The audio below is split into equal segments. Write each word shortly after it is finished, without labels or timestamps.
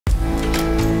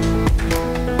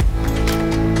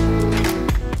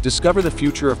Discover the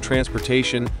future of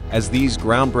transportation, as these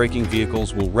groundbreaking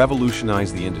vehicles will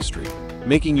revolutionize the industry,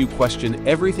 making you question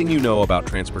everything you know about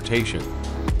transportation.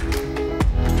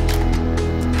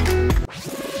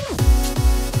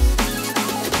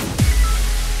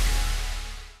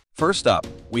 First up,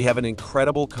 we have an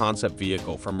incredible concept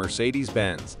vehicle from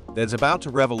Mercedes-Benz that's about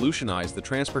to revolutionize the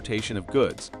transportation of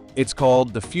goods. It's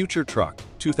called the Future Truck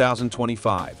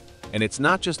 2025, and it's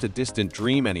not just a distant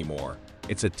dream anymore,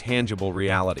 it's a tangible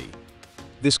reality.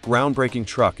 This groundbreaking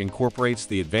truck incorporates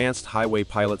the advanced highway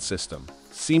pilot system,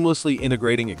 seamlessly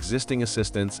integrating existing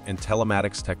assistance and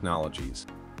telematics technologies.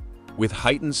 With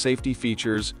heightened safety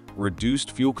features,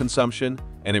 reduced fuel consumption,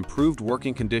 and improved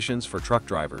working conditions for truck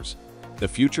drivers, the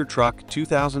Future Truck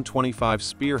 2025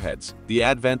 spearheads the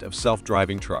advent of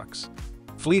self-driving trucks.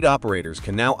 Fleet operators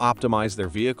can now optimize their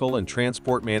vehicle and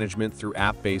transport management through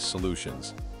app-based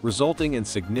solutions, resulting in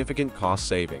significant cost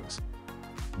savings.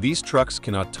 These trucks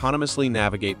can autonomously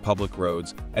navigate public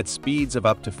roads at speeds of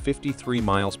up to 53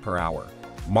 miles per hour,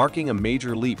 marking a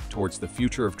major leap towards the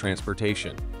future of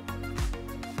transportation.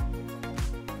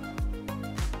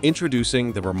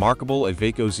 Introducing the remarkable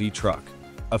Iveco Z truck,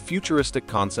 a futuristic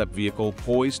concept vehicle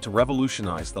poised to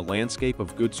revolutionize the landscape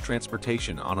of goods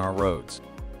transportation on our roads.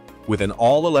 With an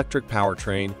all-electric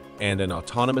powertrain and an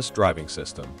autonomous driving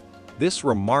system, this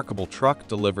remarkable truck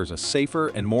delivers a safer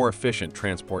and more efficient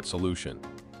transport solution.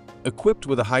 Equipped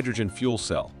with a hydrogen fuel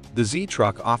cell, the Z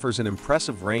truck offers an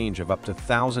impressive range of up to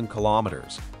 1,000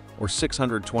 kilometers, or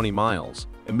 620 miles,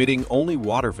 emitting only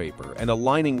water vapor and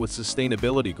aligning with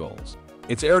sustainability goals.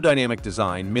 Its aerodynamic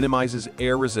design minimizes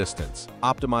air resistance,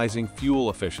 optimizing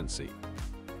fuel efficiency.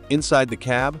 Inside the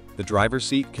cab, the driver's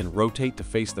seat can rotate to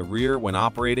face the rear when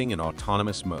operating in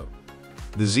autonomous mode.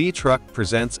 The Z truck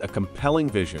presents a compelling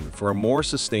vision for a more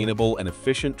sustainable and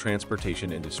efficient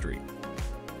transportation industry.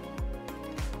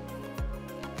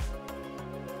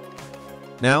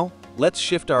 Now, let's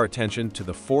shift our attention to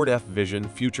the Ford F-Vision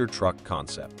Future Truck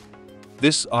concept.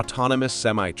 This autonomous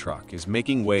semi-truck is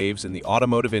making waves in the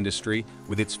automotive industry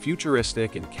with its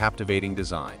futuristic and captivating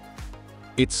design.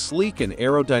 Its sleek and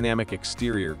aerodynamic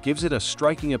exterior gives it a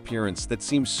striking appearance that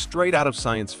seems straight out of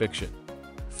science fiction.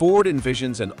 Ford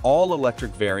envisions an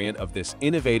all-electric variant of this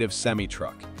innovative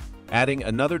semi-truck, adding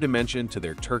another dimension to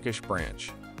their Turkish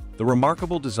branch. The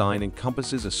remarkable design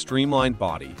encompasses a streamlined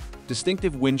body,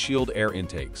 distinctive windshield air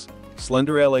intakes,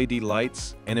 slender LED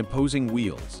lights, and imposing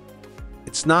wheels.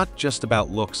 It's not just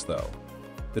about looks, though.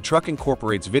 The truck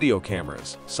incorporates video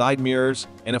cameras, side mirrors,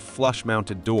 and a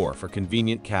flush-mounted door for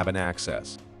convenient cabin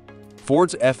access.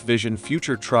 Ford's F-Vision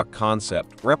Future Truck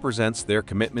concept represents their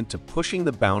commitment to pushing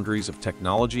the boundaries of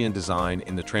technology and design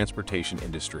in the transportation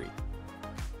industry.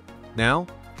 Now,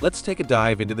 let's take a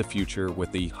dive into the future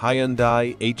with the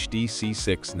Hyundai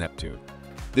HDC6 Neptune.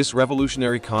 This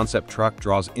revolutionary concept truck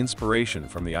draws inspiration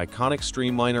from the iconic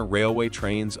Streamliner railway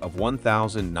trains of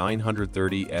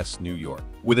 1930s New York.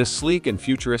 With a sleek and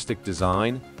futuristic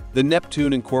design, the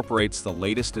Neptune incorporates the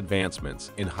latest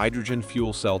advancements in hydrogen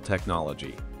fuel cell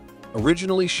technology.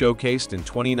 Originally showcased in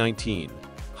 2019,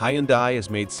 Hyundai has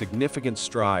made significant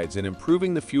strides in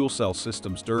improving the fuel cell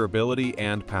system's durability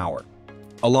and power.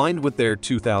 Aligned with their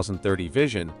 2030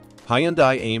 vision,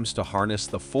 Hyundai aims to harness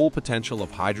the full potential of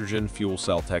hydrogen fuel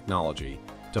cell technology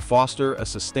to foster a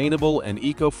sustainable and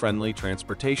eco-friendly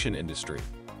transportation industry.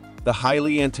 The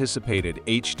highly anticipated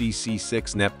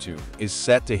HDC6 Neptune is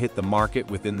set to hit the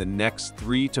market within the next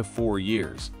 3 to 4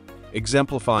 years,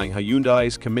 exemplifying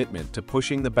Hyundai's commitment to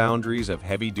pushing the boundaries of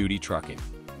heavy-duty trucking.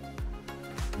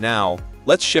 Now,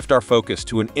 let's shift our focus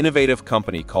to an innovative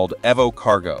company called Evo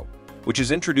Cargo, which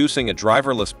is introducing a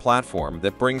driverless platform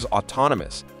that brings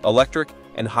autonomous, electric,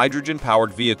 and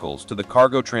hydrogen-powered vehicles to the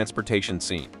cargo transportation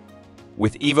scene.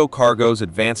 With Evo Cargo's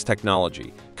advanced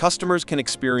technology, customers can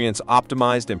experience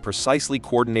optimized and precisely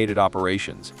coordinated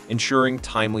operations, ensuring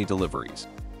timely deliveries.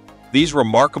 These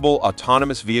remarkable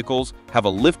autonomous vehicles have a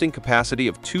lifting capacity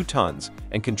of 2 tons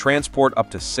and can transport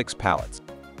up to 6 pallets.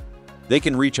 They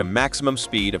can reach a maximum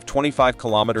speed of 25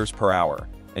 kilometers per hour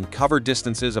and cover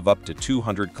distances of up to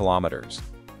 200 kilometers.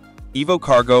 Evo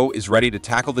Cargo is ready to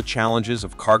tackle the challenges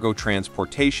of cargo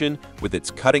transportation with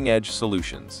its cutting-edge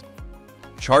solutions.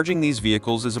 Charging these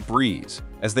vehicles is a breeze,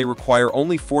 as they require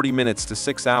only 40 minutes to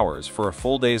 6 hours for a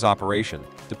full day's operation,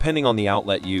 depending on the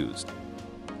outlet used.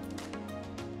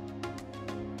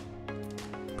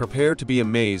 Prepare to be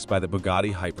amazed by the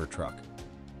Bugatti Hypertruck.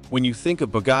 When you think of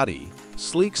Bugatti,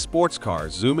 sleek sports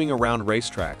cars zooming around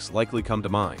racetracks likely come to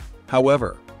mind.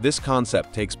 However, this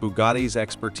concept takes Bugatti's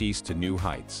expertise to new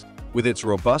heights. With its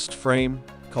robust frame,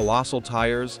 colossal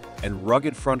tires, and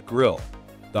rugged front grille,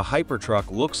 the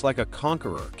Hypertruck looks like a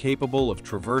conqueror capable of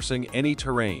traversing any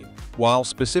terrain. While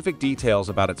specific details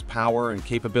about its power and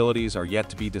capabilities are yet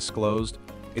to be disclosed,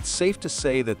 it's safe to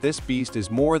say that this beast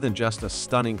is more than just a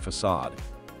stunning facade.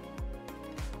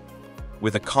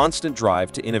 With a constant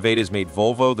drive to innovate has made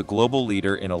Volvo the global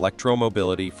leader in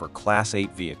electromobility for Class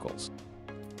 8 vehicles.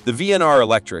 The VNR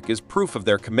Electric is proof of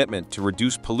their commitment to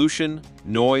reduce pollution,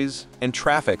 noise, and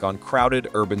traffic on crowded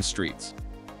urban streets.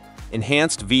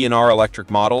 Enhanced VNR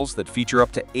Electric models that feature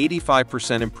up to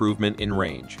 85% improvement in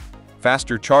range,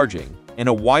 faster charging, and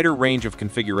a wider range of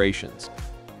configurations.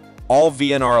 All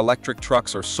VNR Electric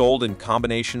trucks are sold in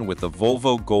combination with the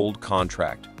Volvo Gold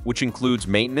contract, which includes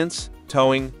maintenance,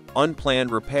 towing, unplanned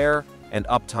repair, and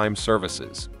uptime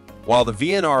services. While the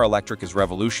VNR Electric is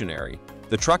revolutionary,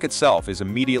 the truck itself is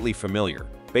immediately familiar,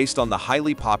 based on the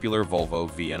highly popular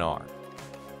Volvo VNR.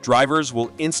 Drivers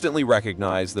will instantly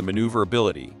recognize the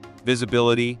maneuverability,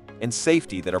 visibility, and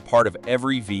safety that are part of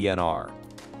every VNR.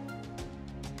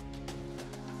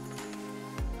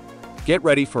 Get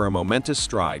ready for a momentous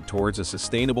stride towards a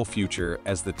sustainable future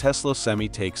as the Tesla Semi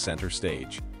takes center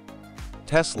stage.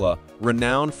 Tesla,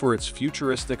 renowned for its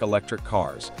futuristic electric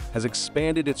cars, has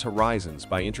expanded its horizons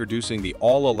by introducing the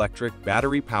all-electric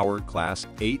battery-powered Class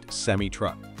 8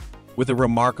 semi-truck. With a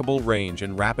remarkable range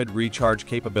and rapid recharge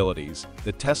capabilities,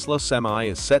 the Tesla Semi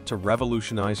is set to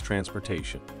revolutionize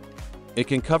transportation. It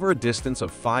can cover a distance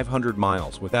of 500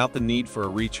 miles without the need for a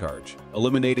recharge,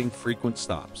 eliminating frequent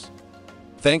stops.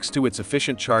 Thanks to its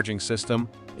efficient charging system,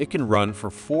 it can run for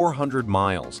 400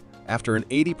 miles after an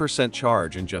 80%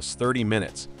 charge in just 30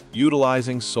 minutes,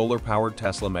 utilizing solar-powered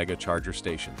Tesla Mega Charger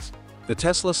stations. The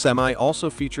Tesla Semi also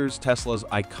features Tesla's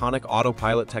iconic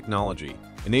autopilot technology,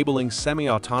 enabling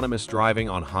semi-autonomous driving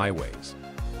on highways.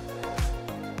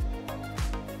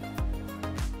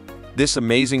 This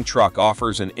amazing truck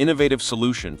offers an innovative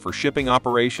solution for shipping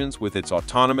operations with its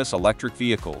autonomous electric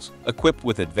vehicles, equipped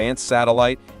with advanced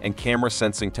satellite and camera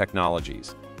sensing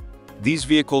technologies. These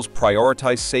vehicles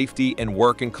prioritize safety and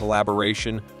work in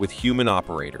collaboration with human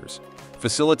operators,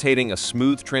 facilitating a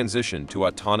smooth transition to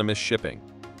autonomous shipping.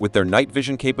 With their night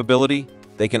vision capability,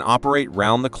 they can operate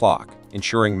round the clock,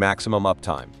 ensuring maximum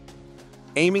uptime.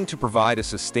 Aiming to provide a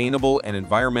sustainable and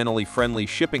environmentally friendly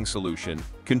shipping solution,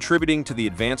 contributing to the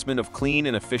advancement of clean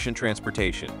and efficient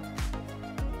transportation.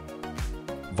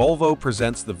 Volvo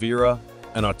presents the Vera,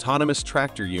 an autonomous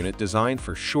tractor unit designed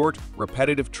for short,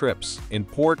 repetitive trips in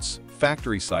ports,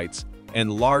 factory sites,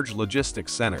 and large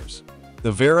logistics centers.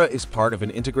 The Vera is part of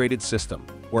an integrated system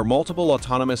where multiple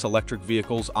autonomous electric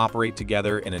vehicles operate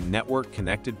together in a network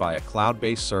connected by a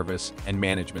cloud-based service and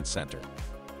management center.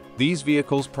 These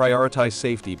vehicles prioritize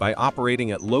safety by operating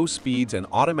at low speeds and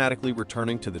automatically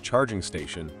returning to the charging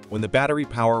station when the battery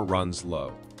power runs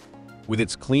low. With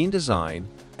its clean design,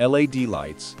 LED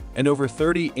lights, and over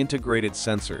 30 integrated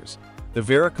sensors, the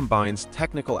Vera combines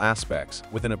technical aspects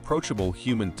with an approachable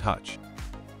human touch.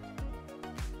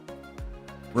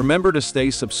 Remember to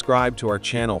stay subscribed to our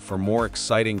channel for more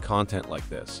exciting content like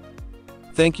this.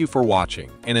 Thank you for watching,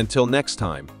 and until next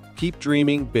time, keep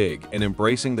dreaming big and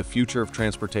embracing the future of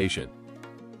transportation.